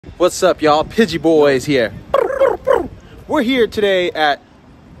What's up, y'all? Pidgey Boyz here. We're here today at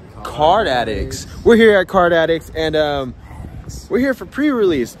Card Addicts. We're here at Card Addicts, and we're here for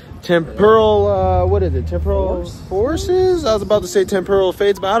pre-release. Temporal, what is it? Temporal Forces? I was about to say Temporal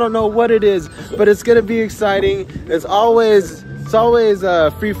Fates, but I don't know what it is. But it's gonna be exciting. It's always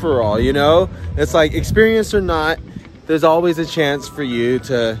free for all, you know? It's like experience or not, there's always a chance for you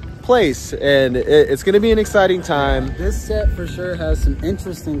to place, and it's going to be an exciting time. This set for sure has some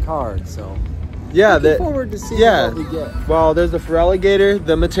interesting cards, so yeah, looking forward to seeing what we get. Well, there's the Feraligatr,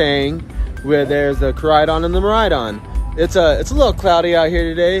 the Matang, where there's the Koraidon and the Miraidon. It's a little cloudy out here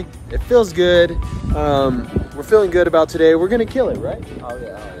today. It feels good. We're feeling good about today. We're gonna kill it, right? Oh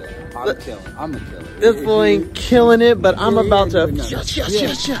yeah. I'm a killer. This boy ain't killing it, but I'm about to.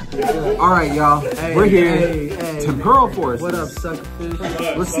 All right, y'all. Hey, we're here. Hey. Temporal Forces. What up,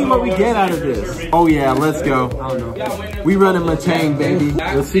 suckerfish? Let's see what we get out of this. Oh yeah, let's go. I don't know. We running Matang, baby.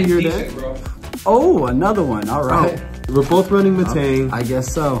 Let's see your deck. Oh, another one. All right. Oh, we're both running Matang. I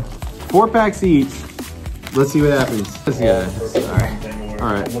guess so. 4 packs each. Let's see what happens. Yeah.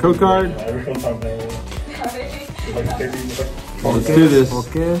 All right. Code card. Let's do this.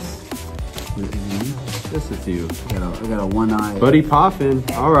 Focus. This is you. I got a one eye. Buddy Poffin.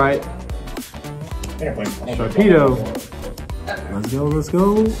 All right. Sharpedo. Let's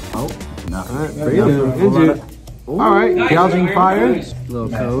go. Oh, no. All right. Bring it into. All right. Gouging Fire. Little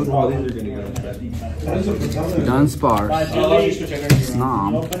code. Done sparse.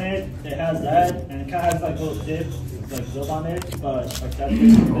 Snom. Open it. It has that, and it kind of has like little dips, like built on it, but like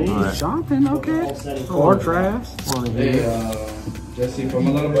that's Alright. Shopping, okay. Four drafts. Jesse, from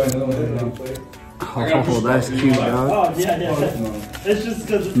a little bit. Oh, that's cute, dog. Oh yeah. It's just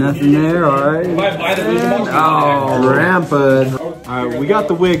because Nothing there, alright. Oh, Rampant. Alright, we got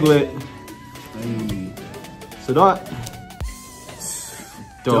the Wiglet. Sadot.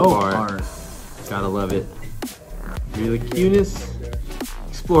 Dope art. Gotta love it. Relicunis.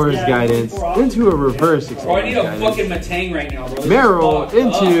 Explorer's Guidance. Into a reverse Explorer's Bro, I need a Guidance. fucking Matang right now, bro. Meryl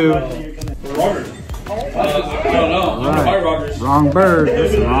into. Rogers. I don't know. Right. Rogers. Wrong bird.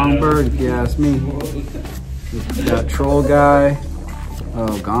 That's the wrong bird if you ask me. Got Troll Guy.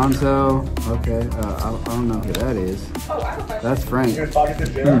 Oh, Gonzo. Okay. I don't know who that is. That's Frank.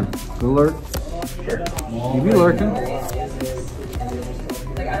 Who lurk? You be lurking.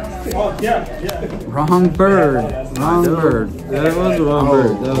 Oh yeah. Wrong bird. Wrong bird. That was the wrong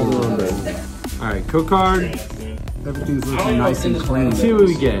bird. That was the wrong bird. Alright, code card. Everything's looking nice and clean. Let's see what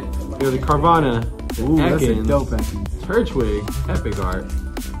we get. We have the Carvana. Ooh, that's a Ekans, dope Ekans. Turchwig, Epic Art.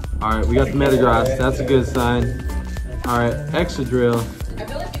 Alright, we got the Metagross. That's a good sign. Alright, Exadrill.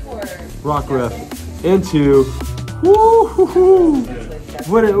 Rockruff. Into. Woo-hoo-hoo.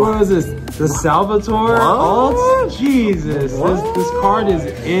 What was this? The Salvatore alt? Jesus, this card is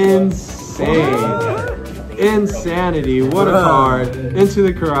insane. Insanity. What a card. Into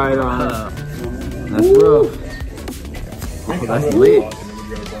the Koraidon. That's rough. Oh, that's lit.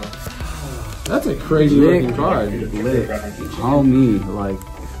 That's a crazy looking card. Lit. Homie, like.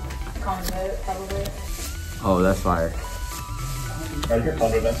 Oh, that's fire.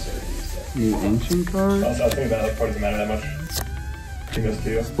 New ancient card? I was thinking that like doesn't matter that much.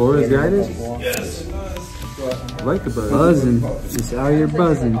 Explorer's Guidance? Yes. I like the buzz. Buzzing. Just out here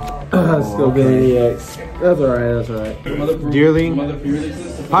buzzing. Let's go get an EX. That's alright. Deerling.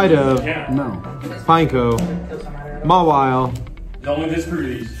 Pidove. No. Pineco. Mawile. Only this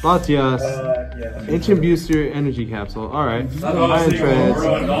pre-release. Latias. Ancient Booster Energy Capsule. Alright. Iron Treads.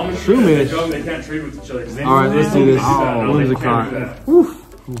 Shroomish. Alright, let's do this. Whimsicott. Woof.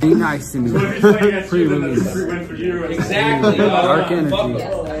 Be nice to me. Pre-release. Exactly. Dark energy.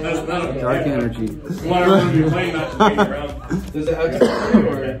 Dark energy. Does it have to be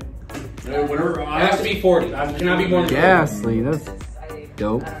Whatever. It has to be 40. It cannot be more than 40. Ghastly. That's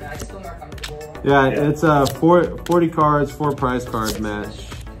dope. Yeah, it's a 40 cards, 4 prize cards match.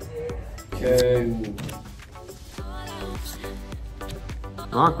 Okay.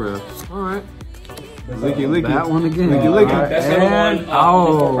 Rockruff. Alright. Licky licky. That one again. Licky licky. That's number one. And,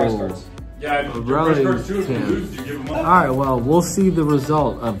 4 prize cards. Yeah, Really? prize cards too. If you lose, you give them up. All right. Well, we'll see the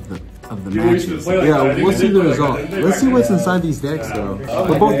result of the matches. Yeah, we'll see the result. Let's see what's inside these decks, though.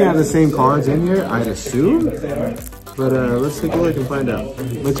 We're both gonna have the same cards in here, I'd assume. But let's take a look and find out.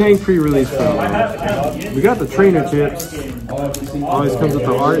 Matang pre-release promo. We got the trainer tips. Always comes with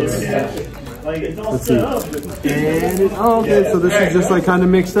the arts. Let's see. And okay, so this is just like kind of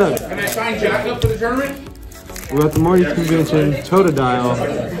mixed up. Can I sign Jack up for the tournament? We got the Morning Convention, Totodile.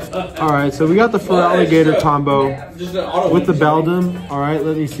 Alright, so we got the Feraligatr combo with the Beldum. Alright,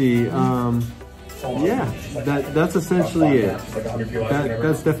 let me see. Yeah, that's essentially it.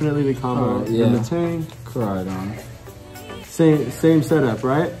 That's definitely the combo. Yeah. And the Tang, Koraidon. same setup,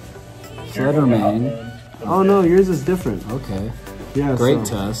 right? Shredder main. Oh no, yours is different. Okay. Yeah. Great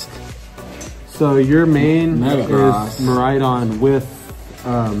Tusk. So your main Metagross. is Miraidon with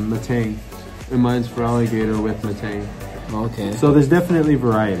Matang, and mine's Feraligatr with Matang. Okay. So there's definitely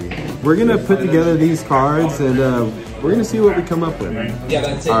variety. We're gonna put together these cards and we're gonna see what we come up with. Yeah,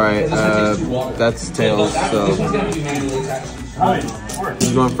 that's it. All right, that's Tails. So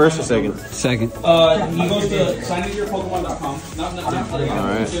you going first or second? Second. You go to sign into your Pokemon.com. All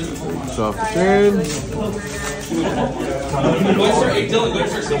right. So off the turn.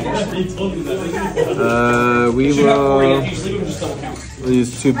 We will. We'll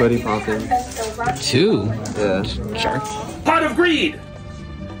use 2 Buddy Poppin. 2. Yeah. Pot of Greed!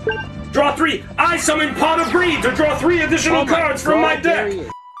 Draw 3. I summon Pot of Greed to draw 3 additional cards from my deck!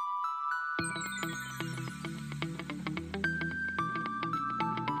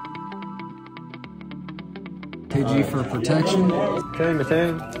 Pidgey for protection.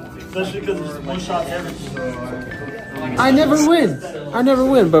 Matang. Especially because it's one shot everything. I never win,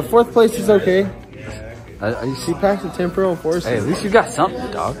 but 4th place is okay. She packs the Temporal Forces. Hey, at least you got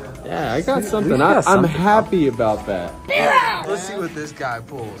something, dog. Yeah, I got something. got I'm something. happy about that. Let's see what this guy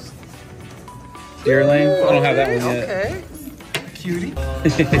pulls. Deerling? I don't have that one yet. Okay. Cutie.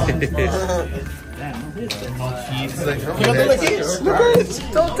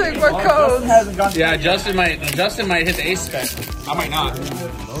 Don't take my codes. Yeah, Justin might hit the ace spec. I might not.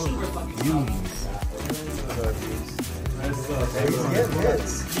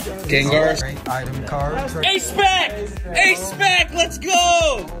 Gengar. Great item card. Ace spec! Ace spec! Let's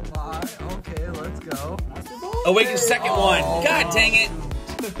go! Okay, let's go. Awaken second one. God dang it.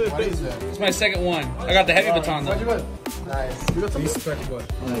 It's my second one. I got the heavy baton though.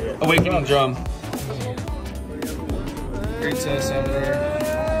 Awakening drum. Great test over there.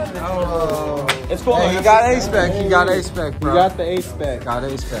 It's cool. Hey, you got A-Spec. You got A-Spec, bro. You got the ace spec. Got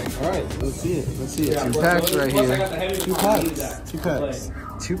A-Spec. All right, let's see it. 2 packs right here. 2 packs. 2 packs.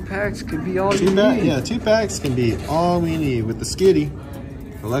 2 packs could be all you need. Yeah, 2 packs can be all we need with the Skitty,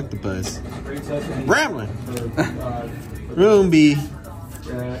 Electabuzz, Ramblin, Roomby.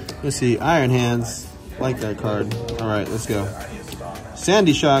 Let's see, Iron Hands. Like that card. All right, let's go.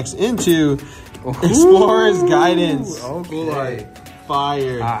 Sandy Shocks into Explorer's Guidance. Okay.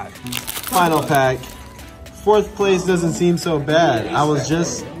 Fire. Final pack. 4th place doesn't seem so bad. I was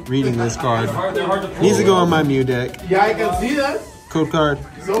just reading this card. Needs to go in my Mew deck. Yeah, I can see that. Code card.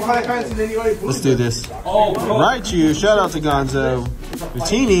 So 5 cards and then you already Let's do this. Raichu. Shout out to Gonzo.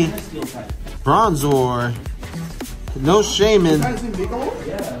 Routini. Bronzor. No Shaman.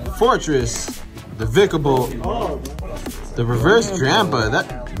 Fortress. The Vicable. The Reverse Drampa.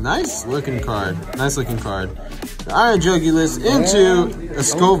 That nice looking card. Nice looking card. The Iron Jugulus into a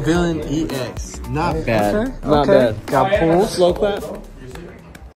Skull Villain EX. Not bad. Okay. Not bad. Got pulls. Slow clap.